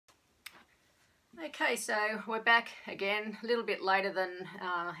Okay, so we're back again, a little bit later than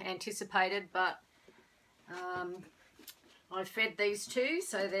anticipated, but I fed these two,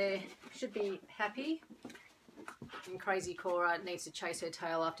 so they should be happy. And crazy Kora needs to chase her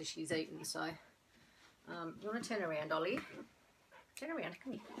tail after she's eaten, so you want to turn around, Ollie? Turn around,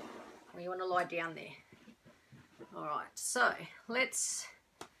 come here. Or you want to lie down there? Alright, so let's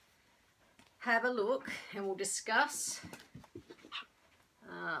have a look and we'll discuss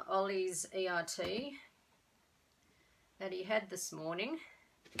Ollie's ERT that he had this morning.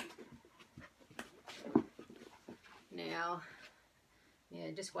 Now,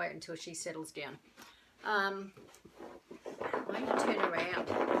 yeah, just wait until she settles down. I need to turn around.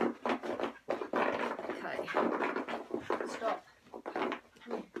 Okay. Stop. Come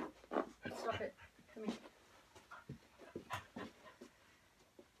here. Stop it. Come here.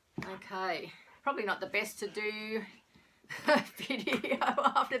 Okay. Probably not the best to do a video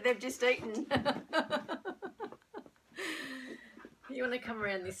after they've just eaten. You want to come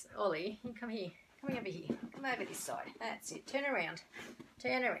around this, Ollie? You come here. Come over here. Come over this side. That's it. Turn around.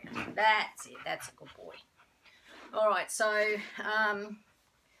 Turn around. That's it. That's a good boy. All right. So,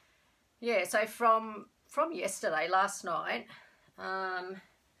 yeah. So from yesterday, last night,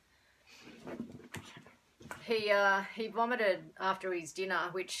 he vomited after his dinner,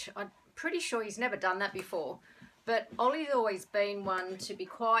 which I'm pretty sure he's never done that before. But Ollie's always been one to be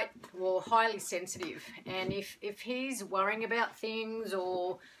quite, well, highly sensitive. And if he's worrying about things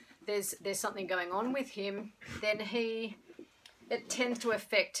or there's something going on with him, then it tends to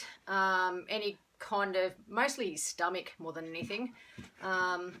affect any kind of, mostly his stomach more than anything.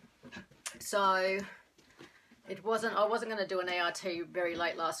 So I wasn't going to do an ERT very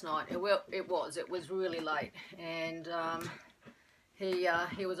late last night. It was really late, and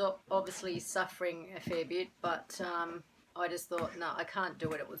he was obviously suffering a fair bit, but I just thought, no, I can't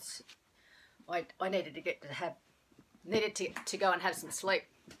do it. I needed to go and have some sleep.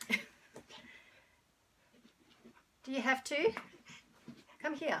 Do you have to?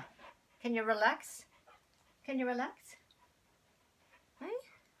 Come here. Can you relax? Can you relax? Hey?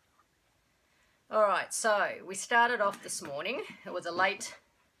 All right, so we started off this morning. It was a late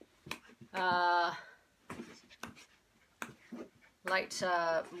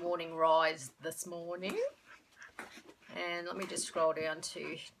morning rise this morning. And let me just scroll down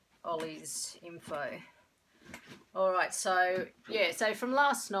to Ollie's info. All right, so yeah, so from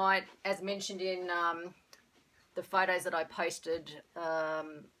last night, as mentioned in the photos that I posted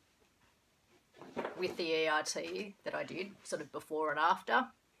with the ERT that I did, sort of before and after,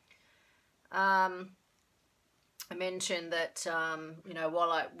 I mentioned that you know,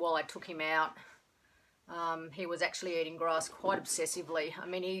 while I took him out, he was actually eating grass quite obsessively. I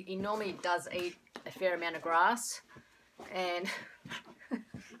mean, he normally does eat a fair amount of grass, and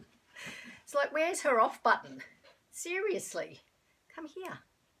it's like, where's her off button? Seriously, come here.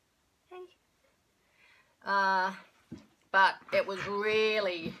 Hey. But it was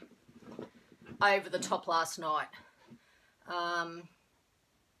really over the top last night.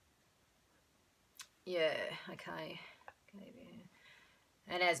 Yeah, okay.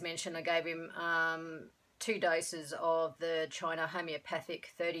 And as mentioned, I gave him 2 doses of the China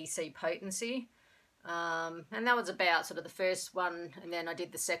homeopathic 30C potency. And that was about sort of the first one, and then I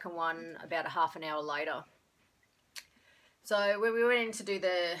did the second one about a half an hour later. So when we went in to do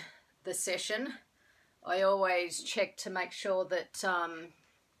the session, I always check to make sure that,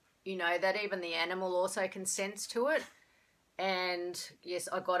 you know, that even the animal also consents to it. And yes,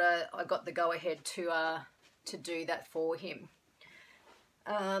 I got the go ahead to do that for him.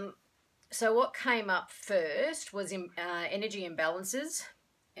 So what came up first was energy imbalances,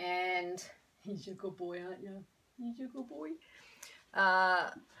 and he's a good boy, aren't you? He's a good boy.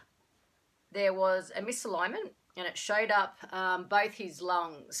 There was a misalignment, and it showed up both his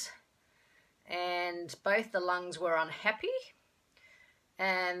lungs, and both the lungs were unhappy,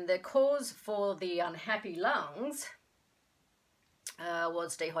 and the cause for the unhappy lungs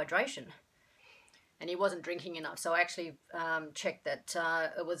was dehydration, and he wasn't drinking enough. So I actually checked that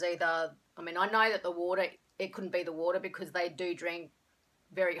it was either, I mean, I know that the water, it couldn't be the water because they do drink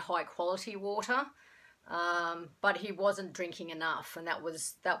very high quality water, but he wasn't drinking enough, and that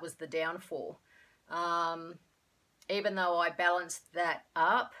was the downfall. Even though I balanced that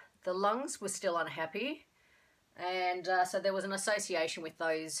up, the lungs were still unhappy, and so there was an association with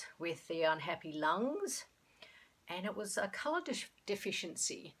those, with the unhappy lungs, and it was a colour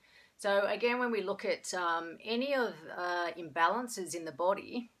deficiency. So again, when we look at any of imbalances in the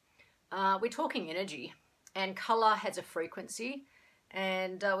body, we're talking energy, and colour has a frequency.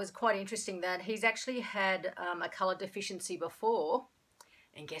 And it was quite interesting that he's actually had a colour deficiency before,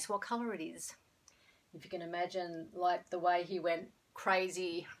 and guess what colour it is? if you can imagine, like the way he went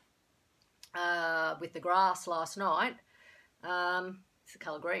crazy with the grass last night. It's the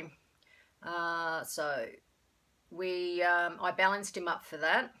colour green. So I balanced him up for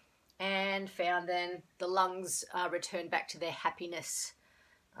that, and found then the lungs returned back to their happiness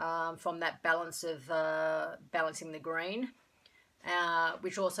from that balance of balancing the green,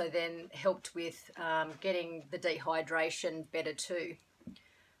 which also then helped with getting the dehydration better too.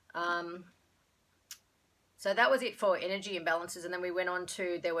 So that was it for energy imbalances, and then we went on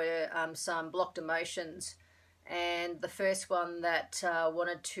to, there were some blocked emotions, and the first one that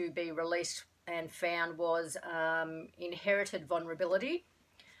wanted to be released and found was inherited vulnerability,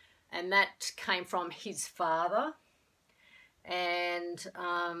 and that came from his father, and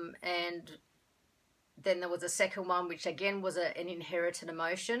then there was a second one which again was an inherited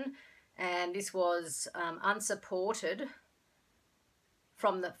emotion, and this was unsupported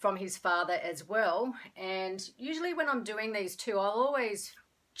from his father as well. And usually when I'm doing these two, I'll always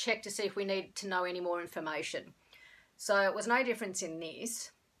check to see if we need to know any more information. So it was no difference in this.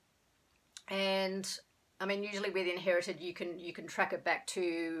 And I mean, usually with inherited, you can track it back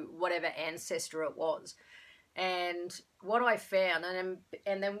to whatever ancestor it was. And what I found,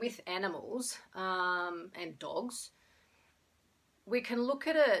 and then with animals and dogs, we can look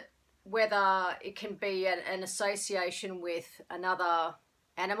at it whether it can be an association with another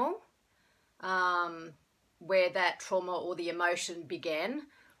animal where that trauma or the emotion began,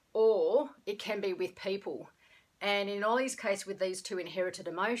 or it can be with people. And in Ollie's case, with these two inherited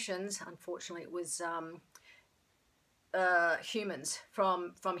emotions, unfortunately it was humans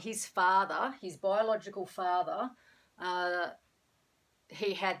from his father, his biological father.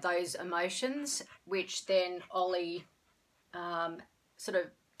 He had those emotions, which then Ollie sort of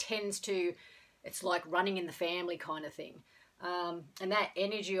tends to, it's like running in the family kind of thing. And that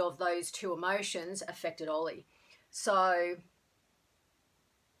energy of those two emotions affected Ollie. So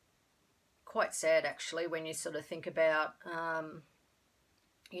quite sad actually when you sort of think about,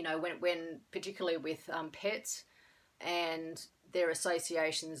 you know, when particularly with pets, and their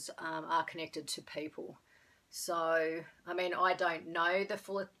associations are connected to people. So, I mean, I don't know the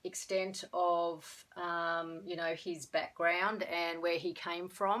full extent of, you know, his background and where he came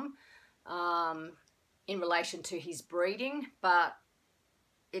from in relation to his breeding, but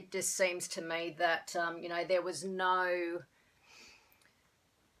it just seems to me that, you know, there was no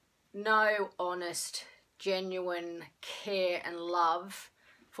honest, genuine care and love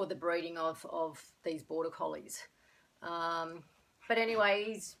for the breeding of these border collies. But anyway,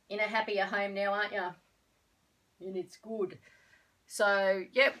 he's in a happier home now, aren't you? And it's good. So,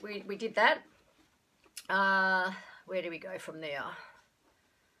 yep, we did that. Where do we go from there?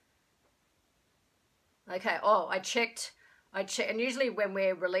 Okay, oh, I checked, and usually when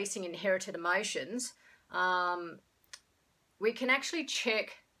we're releasing inherited emotions, we can actually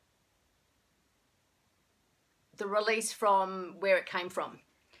check the release from where it came from.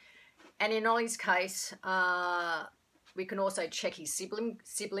 And in Ollie's case, we can also check his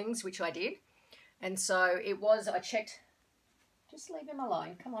siblings, which I did. And so it was, I checked, just leave him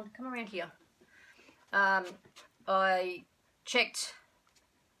alone. Come on, come around here. I checked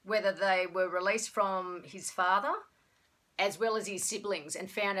whether they were released from his father as well as his siblings, and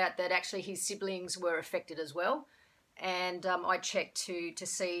found out that actually his siblings were affected as well. And I checked to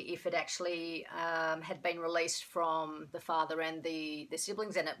see if it actually had been released from the father and the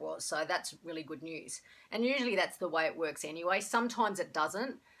siblings, and it was. So that's really good news. And usually that's the way it works anyway. Sometimes it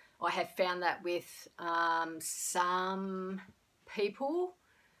doesn't. I have found that with some people,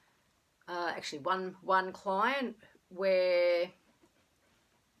 actually one client, where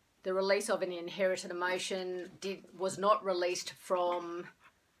the release of an inherited emotion was not released from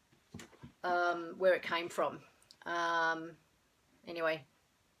where it came from. Anyway,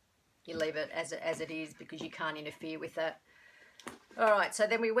 you leave it as it is, because you can't interfere with that. All right, so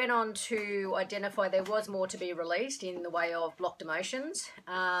then we went on to identify there was more to be released in the way of blocked emotions.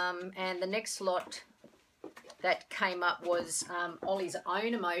 And the next lot that came up was Ollie's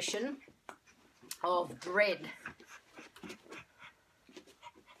own emotion of dread.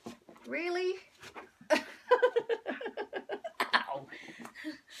 Really? Ow.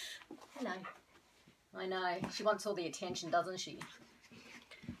 Hello. I know. She wants all the attention, doesn't she?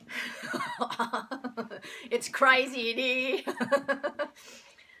 It's crazy in here.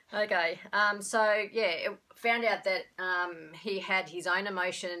 Okay. So, yeah, it found out that he had his own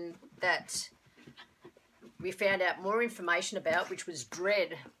emotion that we found out more information about, which was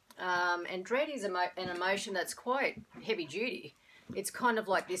dread. And dread is an emotion that's quite heavy duty. It's kind of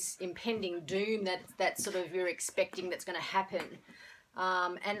like this impending doom that sort of you're expecting that's going to happen.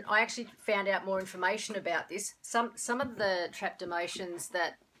 And I actually found out more information about this. Some of the trapped emotions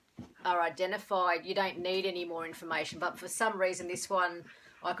that are identified, you don't need any more information, but for some reason this one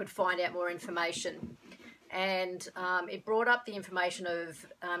I could find out more information. And it brought up the information of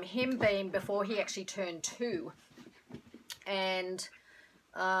him being before he actually turned 2. And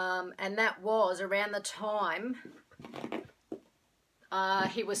that was around the time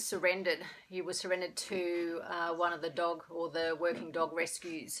he was surrendered. He was surrendered to one of the dog or the working dog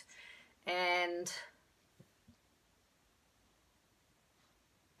rescues. And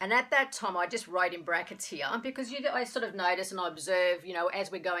at that time, I just wrote in brackets here because I sort of notice and I observe, you know,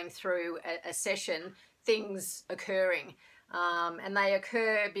 as we're going through a session, things occurring. And they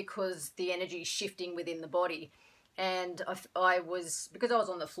occur because the energy is shifting within the body. And because I was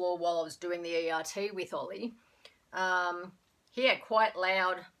on the floor while I was doing the ERT with Ollie, he had quite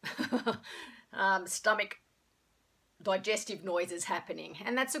loud stomach digestive noises happening.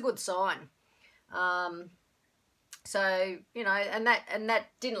 And that's a good sign. So, you know, and that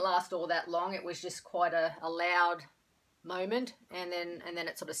didn't last all that long. It was just quite a loud moment, and then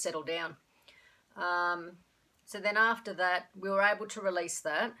it sort of settled down. So then after that, we were able to release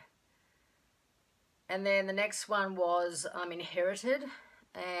that. And then the next one was inherited,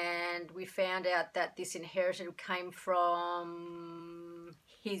 and we found out that this inherited came from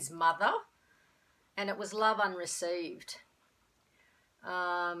his mother, and it was love unreceived.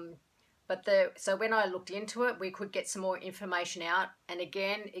 So when I looked into it, we could get some more information out. And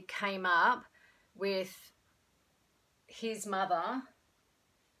again, it came up with his mother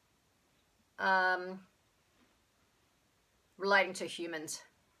relating to humans.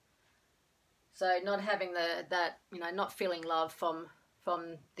 So not having not feeling love from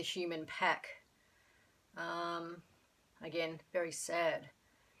the human pack. Again, very sad.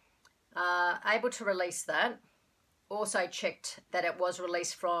 Able to release that. Also checked that it was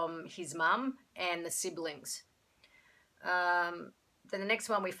released from his mum and the siblings. Then the next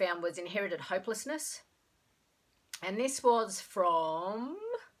one we found was inherited hopelessness. And this was from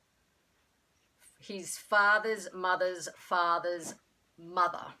his father's mother's father's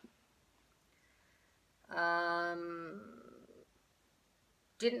mother.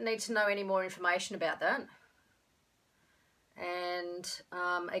 Didn't need to know any more information about that. And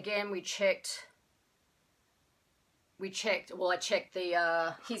again, I checked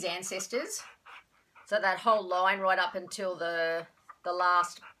his ancestors. So that whole line right up until the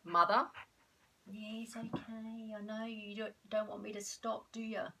last mother. Yes, okay, I know you don't want me to stop, do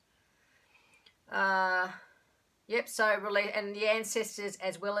you? Yep, so really, and the ancestors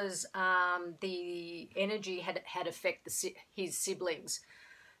as well as the energy had affected his siblings.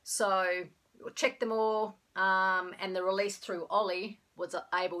 So check them all, and the release through Ollie was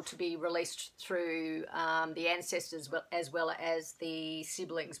able to be released through the ancestors as well as the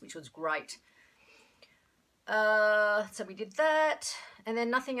siblings, which was great. So we did that, and then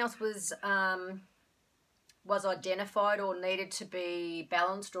nothing else was identified or needed to be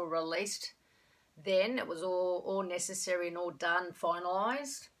balanced or released. Then it was all necessary and all done,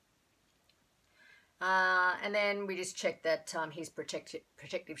 finalised. And then we just checked that his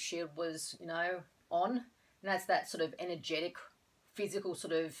protective shield was, you know, on. And that's that sort of energetic, physical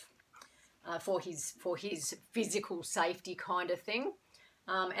sort of for his physical safety kind of thing.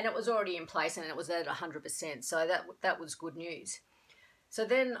 And it was already in place, and it was at 100%. So that was good news. So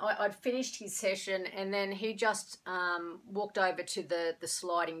then I'd finished his session, and then he just walked over to the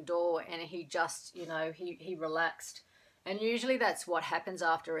sliding door, and he just, you know, he relaxed. And usually that's what happens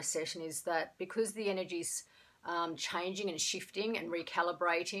after a session, is that because the energy's changing and shifting and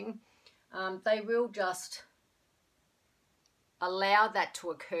recalibrating, they will just allow that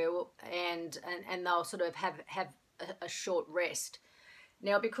to occur, and they'll sort of have a short rest.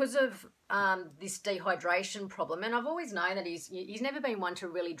 Now, because of this dehydration problem, and I've always known that he's never been one to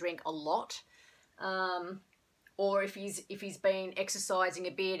really drink a lot, or if he's been exercising a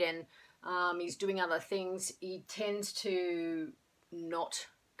bit and he's doing other things, he tends to not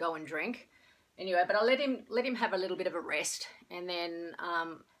go and drink. Anyway, but I let him have a little bit of a rest, and then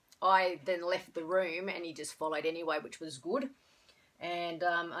I then left the room, and he just followed anyway, which was good. And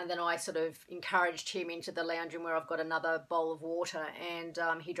then I sort of encouraged him into the lounge room where I've got another bowl of water, and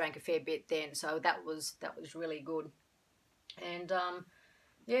he drank a fair bit then, so that was really good. And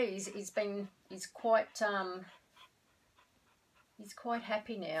yeah, he's quite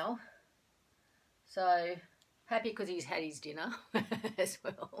happy now. So happy because he's had his dinner as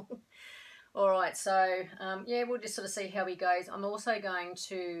well. All right, so yeah, we'll just sort of see how he goes. I'm also going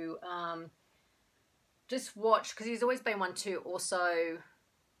to just watch, because he's always been one to also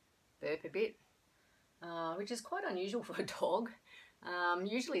burp a bit, which is quite unusual for a dog.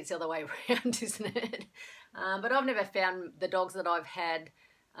 Usually it's the other way around, isn't it? But I've never found the dogs that I've had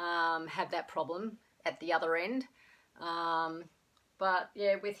have that problem at the other end. But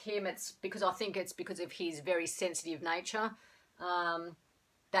yeah, with him, it's because I think it's because of his very sensitive nature.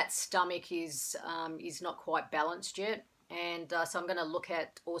 That stomach is not quite balanced yet, and so I'm going to look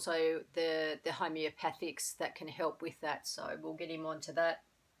at also the homeopathics that can help with that. So we'll get him onto that,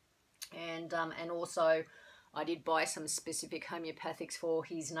 and also I did buy some specific homeopathics for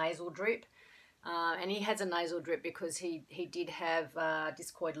his nasal drip. And he has a nasal drip because he did have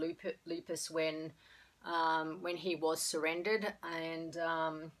discoid lupus when he was surrendered, and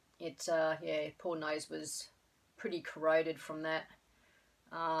yeah, poor nose was pretty corroded from that,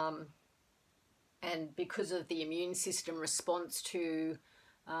 and because of the immune system response to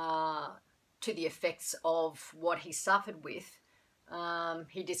the effects of what he suffered with,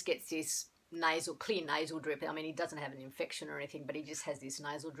 he just gets this clear nasal drip. I mean, he doesn't have an infection or anything, but he just has this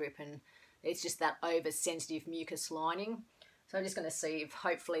nasal drip, and it's just that oversensitive mucus lining. So I'm just going to see if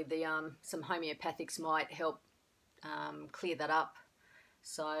hopefully the some homeopathics might help clear that up.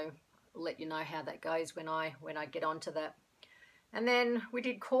 So I'll let you know how that goes when I get onto that. And then we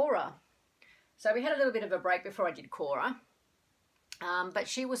did Kora. So we had a little bit of a break before I did Kora, but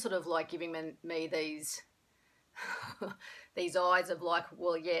she was sort of like giving me these these eyes of like,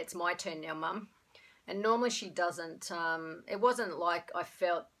 well, yeah, it's my turn now, Mum. And normally she doesn't. It wasn't like I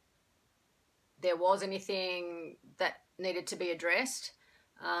felt there was anything that needed to be addressed,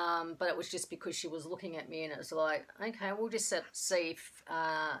 but it was just because she was looking at me, and it was like, okay, we'll just see if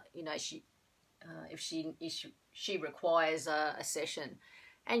you know, if she requires a session.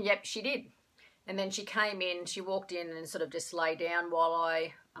 And yep, she did. And then she came in, she walked in and sort of just lay down while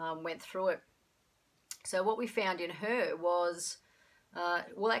I went through it. So what we found in her was,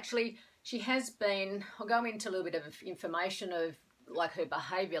 well, actually, she has been, I'll go into a little bit of information of like her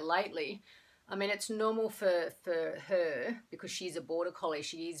behaviour lately. I mean, it's normal for her, because she's a border collie.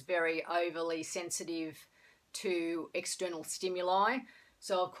 She is very overly sensitive to external stimuli.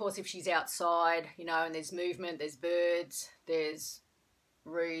 So, of course, if she's outside, you know, and there's movement, there's birds, there's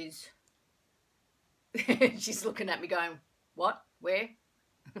roos, she's looking at me going, what? Where?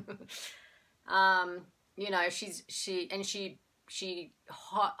 You know, she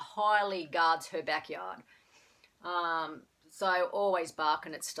highly guards her backyard. So always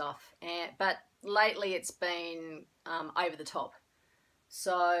barking at stuff, but lately it's been over the top.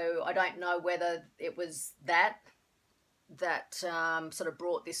 So I don't know whether it was that sort of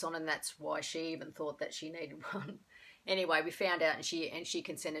brought this on, and that's why she even thought that she needed one. Anyway, we found out, and she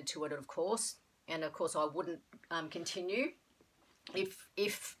consented to it, of course. And of course, I wouldn't continue if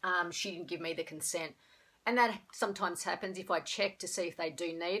she didn't give me the consent. And that sometimes happens if I check to see if they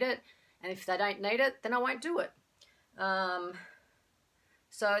do need it, and if they don't need it, then I won't do it.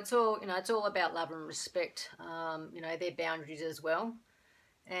 So it's all, you know, it's all about love and respect, you know, their boundaries as well.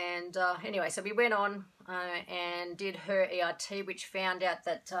 And anyway, so we went on and did her ERT, which found out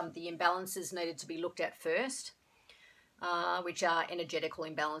that the imbalances needed to be looked at first, which are energetical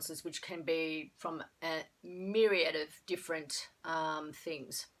imbalances, which can be from a myriad of different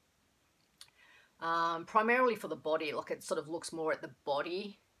things. Primarily for the body, like it sort of looks more at the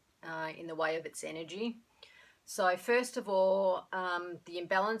body in the way of its energy. So first of all, the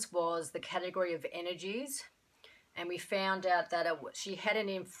imbalance was the category of energies, and we found out that she had an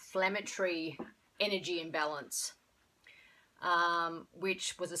inflammatory energy imbalance,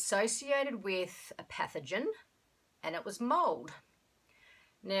 which was associated with a pathogen, and it was mold.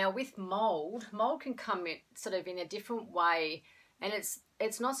 Now with mold can come in sort of in a different way, and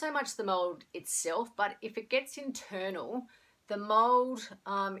it's not so much the mold itself, but if it gets internal, the mold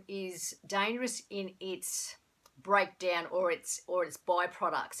is dangerous in its breakdown or its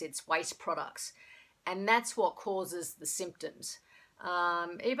byproducts, its waste products, and that's what causes the symptoms.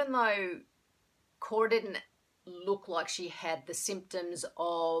 Even though Kora didn't look like she had the symptoms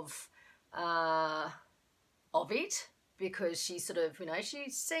of it, because she sort of, you know,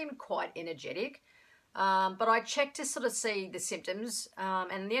 she seemed quite energetic, but I checked to sort of see the symptoms,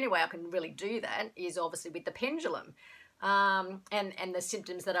 and the only way I can really do that is obviously with the pendulum, and the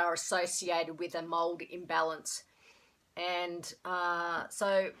symptoms that are associated with a mold imbalance. And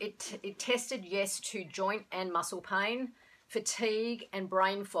so it tested yes to joint and muscle pain, fatigue and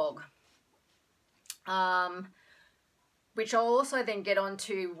brain fog, which I'll also then get on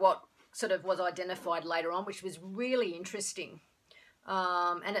to what sort of was identified later on, which was really interesting.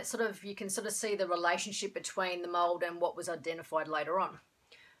 And it sort of, you can sort of see the relationship between the mold and what was identified later on.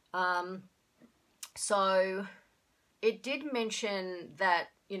 So it did mention that,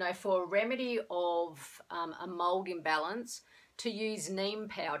 you know, for a remedy of a mold imbalance, to use neem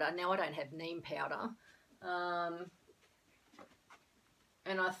powder. Now I don't have neem powder.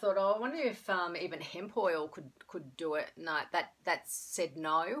 And I thought, oh, I wonder if even hemp oil could do it. No, that said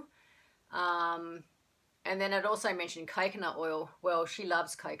no. And then it also mentioned coconut oil. Well, she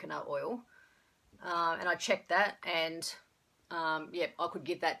loves coconut oil. And I checked that, and yeah, I could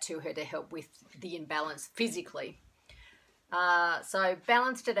give that to her to help with the imbalance physically. So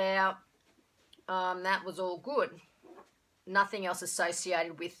balanced it out. That was all good. Nothing else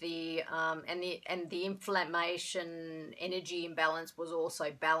associated with the and the inflammation energy imbalance was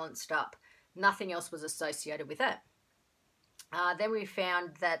also balanced up. Nothing else was associated with that. Then we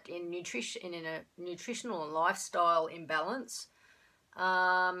found that in a nutritional and lifestyle imbalance,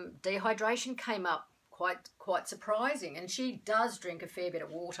 dehydration came up, quite surprising, and she does drink a fair bit of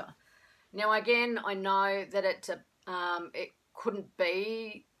water. Now again, I know that it couldn't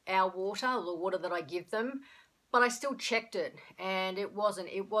be our water, the water that I give them, but I still checked it, and it wasn't.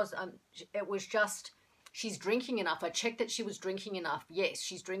 It was just she's drinking enough. I checked that she was drinking enough. Yes,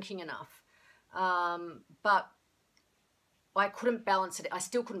 she's drinking enough, but I couldn't balance it. I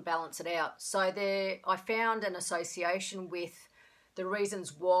still couldn't balance it out. So there, I found an association with the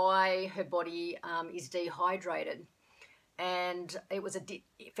reasons why her body is dehydrated, and it was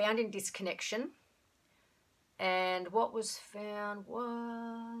found in disconnection. And what was found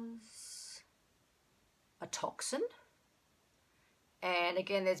was a toxin. And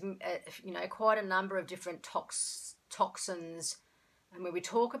again, there's quite a number of different toxins. And when we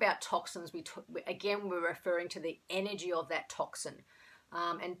talk about toxins, we're referring to the energy of that toxin.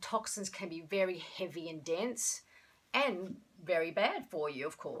 And toxins can be very heavy and dense and very bad for you,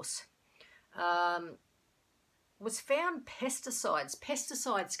 of course. Was found pesticides.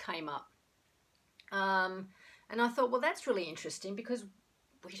 Pesticides came up. And I thought, well, that's really interesting because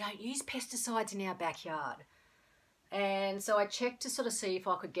we don't use pesticides in our backyard. And so I checked to sort of see if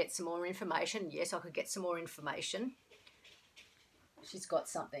I could get some more information. Yes, I could get some more information. She's got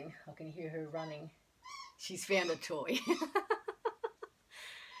something. I can hear her running. She's found a toy.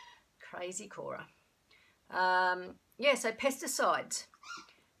 Crazy Kora. Yeah, so pesticides.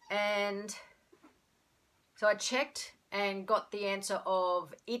 And so I checked and got the answer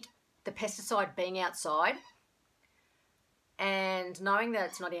of the pesticide being outside. And knowing that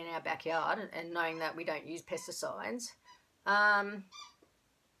it's not in our backyard and knowing that we don't use pesticides, found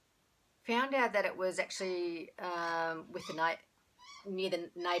out that it was actually near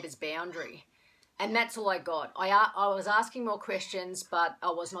the neighbour's boundary. And that's all I got. I was asking more questions, but I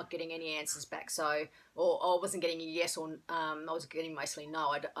was not getting any answers back. So, or I wasn't getting a yes, or I was getting mostly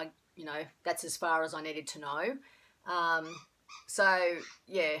no. That's as far as I needed to know. So,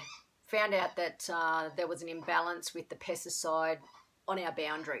 yeah. Found out that there was an imbalance with the pesticide on our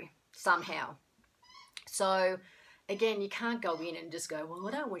boundary somehow. So again, you can't go in and just go, well,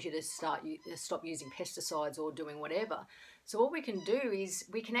 I don't want you to stop using pesticides or doing whatever. So what we can do is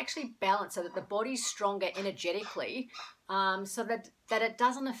we can actually balance so that the body's stronger energetically, so that it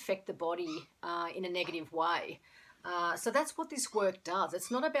doesn't affect the body in a negative way. So that's what this work does. It's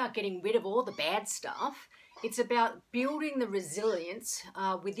not about getting rid of all the bad stuff. It's about building the resilience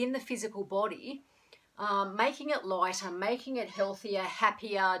within the physical body, making it lighter, making it healthier,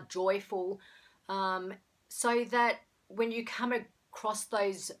 happier, joyful, so that when you come across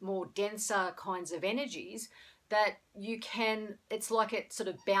those more denser kinds of energies, that you can, it's like it sort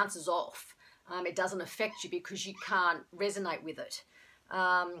of bounces off. It doesn't affect you because you can't resonate with it.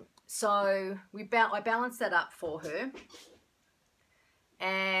 So I balanced that up for her.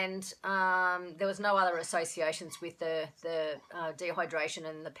 And there was no other associations with the dehydration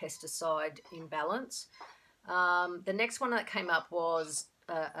and the pesticide imbalance. The next one that came up was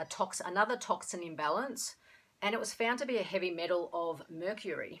another toxin imbalance, and it was found to be a heavy metal of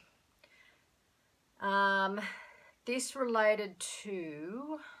mercury. This related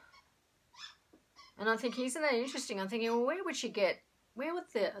to, and I'm thinking, isn't that interesting? I'm thinking, well, where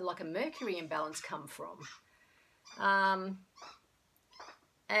would a mercury imbalance come from?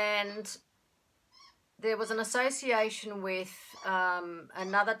 And there was an association with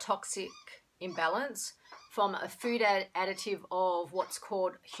another toxic imbalance from a food additive of what's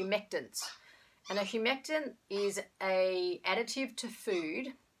called humectants. And a humectant is an additive to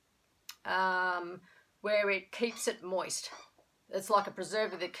food where it keeps it moist. It's like a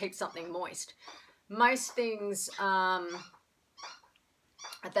preservative that keeps something moist. Most things that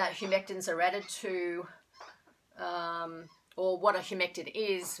humectants are added to, or what a humectant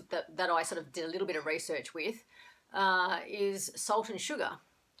is, that I sort of did a little bit of research with, is salt and sugar.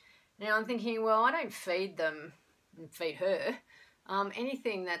 Now I'm thinking, well, I don't feed them and feed her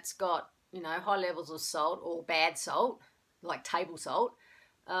anything that's got, high levels of salt or bad salt. like table salt,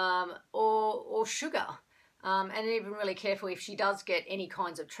 or sugar. And even really careful if she does get any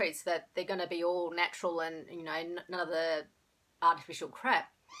kinds of treats, that they're going to be all natural and, you know, none of the artificial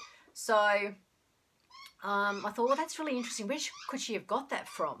crap. So I thought, well, that's really interesting. Where could she have got that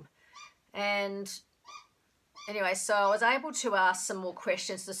from? And anyway, so I was able to ask some more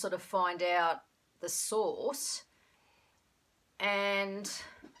questions to sort of find out the source, and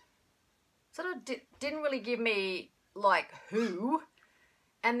sort of didn't really give me like who.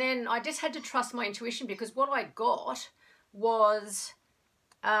 And then I just had to trust my intuition, because what I got was,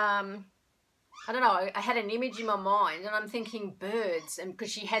 I don't know, I had an image in my mind, and I'm thinking birds, and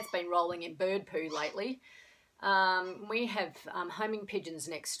because she has been rolling in bird poo lately. We have homing pigeons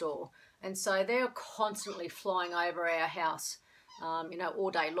next door, and so they're constantly flying over our house, you know,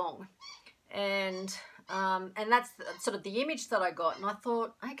 all day long. And that's sort of the image that I got. And I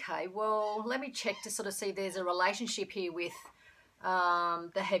thought, okay, well, let me check to sort of see if there's a relationship here with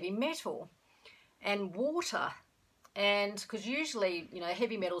the heavy metal and water. And because usually, you know,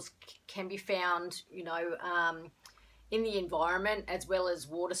 heavy metals can be found, you know, in the environment, as well as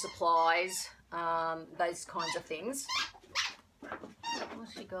water supplies, those kinds of things.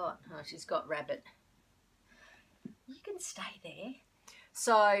 What's she got? Oh, she's got rabbit. You can stay there.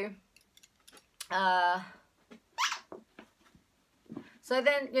 So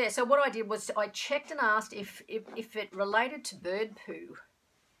then, yeah, so what I did was I checked and asked if it related to bird poo,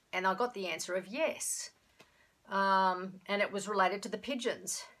 and I got the answer of yes. And it was related to the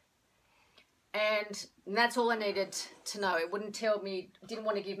pigeons. And that's all I needed to know. It wouldn't tell me, didn't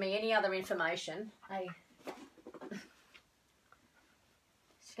want to give me any other information. Hey,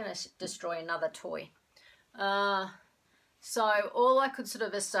 it's going to destroy another toy. So all I could sort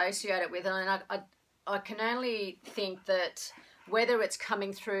of associate it with, and I can only think that whether it's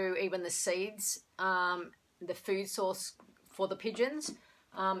coming through even the seeds, the food source for the pigeons,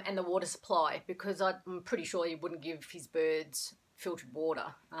 and the water supply, because I'm pretty sure he wouldn't give his birds filtered water.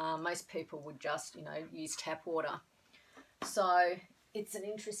 Most people would just, you know, use tap water. So it's an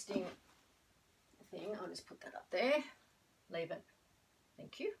interesting thing. I'll just put that up there. Leave it.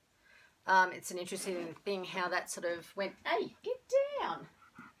 Thank you. It's an interesting thing how that sort of went, hey, get down.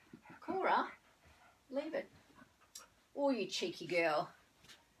 Kora, leave it. Oh, you cheeky girl.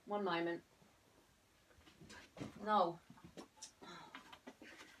 One moment. No.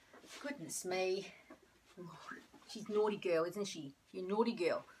 Goodness me. Oh, she's a naughty girl, isn't she? You're a naughty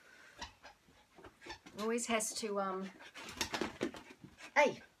girl. Always has to,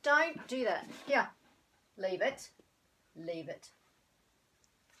 Hey, don't do that. Here. Leave it. Leave it.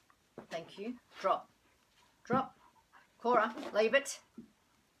 Thank you. Drop. Drop. Kora, leave it.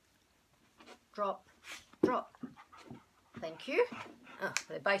 Drop. Drop. Thank you. Oh,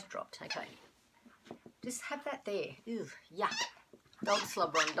 they're both dropped. Okay. Just have that there. Ew, yuck. Dog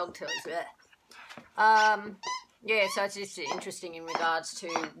slobber on dog toes. Yeah, so it's just interesting in regards to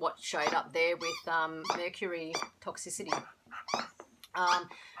what showed up there with mercury toxicity.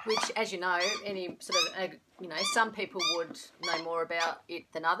 Which, as you know, any sort of, you know, some people would know more about it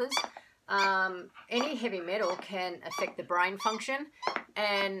than others. Any heavy metal can affect the brain function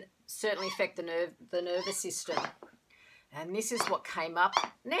and certainly affect the nervous system. And this is what came up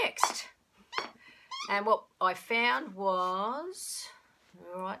next. And what I found was,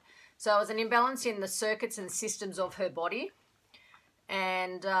 all right, so it was an imbalance in the circuits and systems of her body.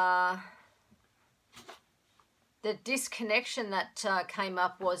 And the disconnection that came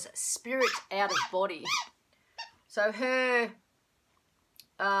up was spirit out of body. So her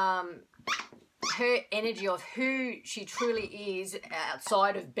energy of who she truly is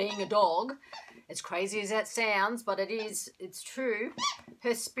outside of being a dog, as crazy as that sounds, but it's true.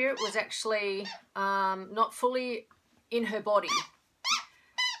 Her spirit was actually not fully in her body.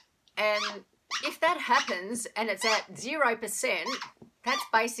 And if that happens and it's at 0%, that's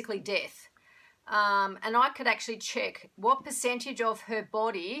basically death. And I could actually check what percentage of her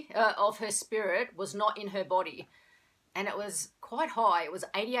body, of her spirit, was not in her body. And it was quite high. It was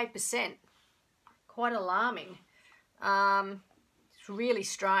 88%. Quite alarming. It's really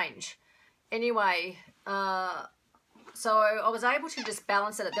strange. Anyway, so I was able to just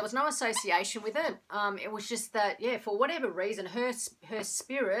balance it. There was no association with it. It was just that, yeah, for whatever reason, her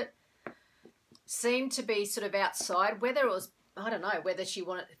spirit seemed to be sort of outside. Whether it was, I don't know, whether she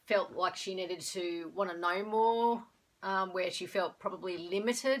felt like she needed to want to know more, where she felt probably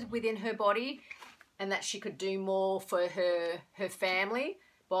limited within her body, and that she could do more for her family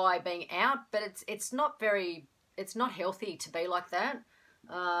by being out. But it's not healthy to be like that,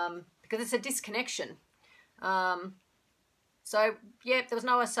 because it's a disconnection. So yeah, there was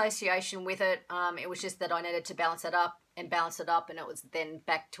no association with it. It was just that I needed to balance it up. and balanced it up, and it was then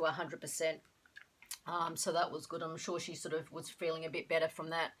back to 100%. So that was good. I'm sure she sort of was feeling a bit better from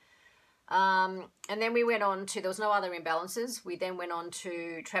that. And then we went on to, there was no other imbalances. We then went on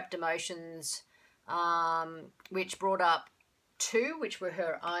to trapped emotions, which brought up 2, which were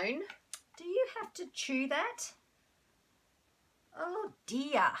her own. Do you have to chew that? Oh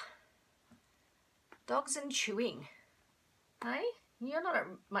dear. Dogs and chewing. Hey? You're not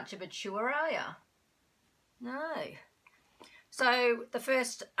much of a chewer, are you? No. So the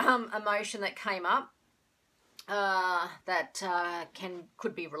first emotion that came up that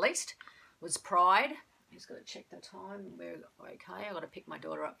could be released was pride. Just got to check the time. We're okay. I've got to pick my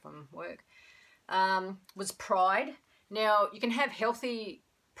daughter up from work. Was pride. Now, you can have healthy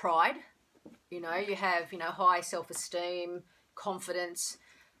pride. You know, you have, high self-esteem, confidence.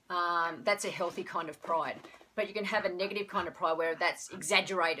 That's a healthy kind of pride. But you can have a negative kind of pride where that's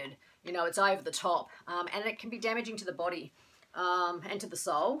exaggerated. It's over the top. And it can be damaging to the body and to the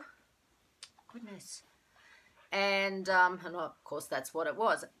soul. Goodness. And of course, that's what it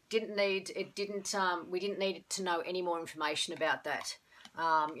was. We didn't need to know any more information about that.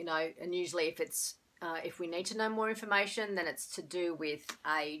 And usually if we need to know more information, then it's to do with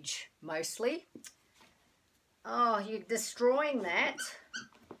age mostly. Oh, you're destroying that.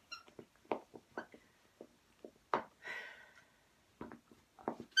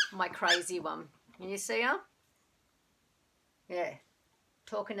 My crazy one. Can you see her? Yeah.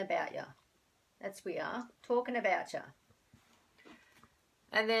 Talking about you. That's we are. Talking about you.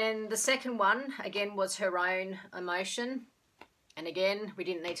 And then the second one, again, was her own emotion. And again, we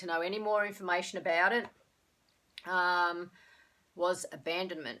didn't need to know any more information about it. Was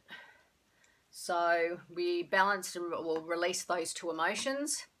abandonment. So we balanced and released those 2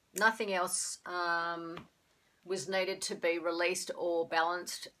 emotions. Nothing else was needed to be released or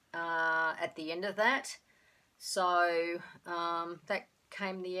balanced at the end of that. So that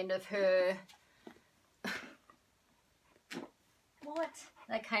came the end of her... What?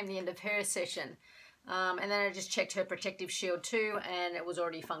 That came the end of her session. And then I just checked her protective shield too, and it was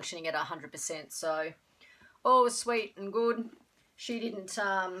already functioning at 100%. So all was sweet and good. She didn't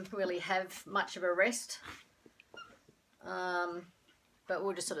really have much of a rest. But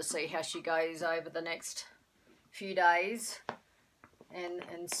we'll just sort of see how she goes over the next few days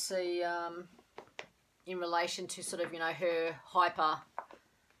and see in relation to sort of, her hyper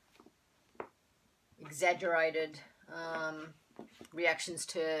exaggerated reactions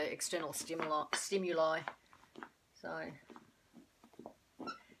to external stimuli. So,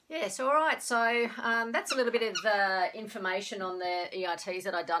 yes, all right. So that's a little bit of information on the ERTs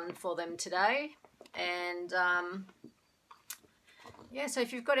that I've done for them today. And, yeah, so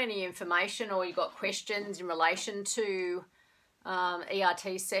if you've got any information or you've got questions in relation to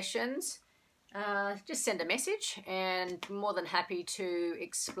ERT sessions, just send a message, and I'm more than happy to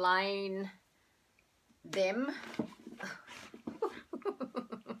explain them.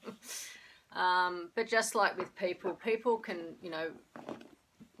 But just like with people can,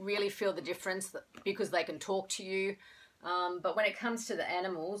 really feel the difference because they can talk to you. But when it comes to the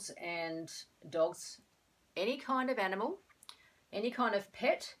animals and dogs, any kind of animal, any kind of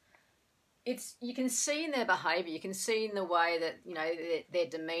pet, you can see in their behaviour, you can see in the way that, their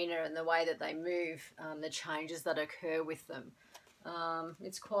demeanour and the way that they move, the changes that occur with them.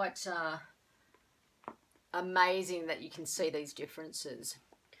 It's quite amazing that you can see these differences.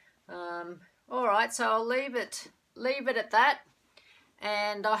 All right, so I'll leave it at that,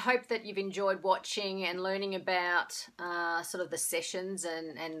 and I hope that you've enjoyed watching and learning about sort of the sessions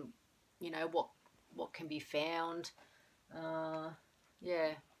and what can be found.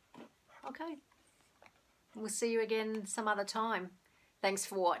 Yeah. Okay. We'll see you again some other time. Thanks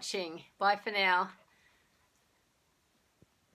for watching. Bye for now.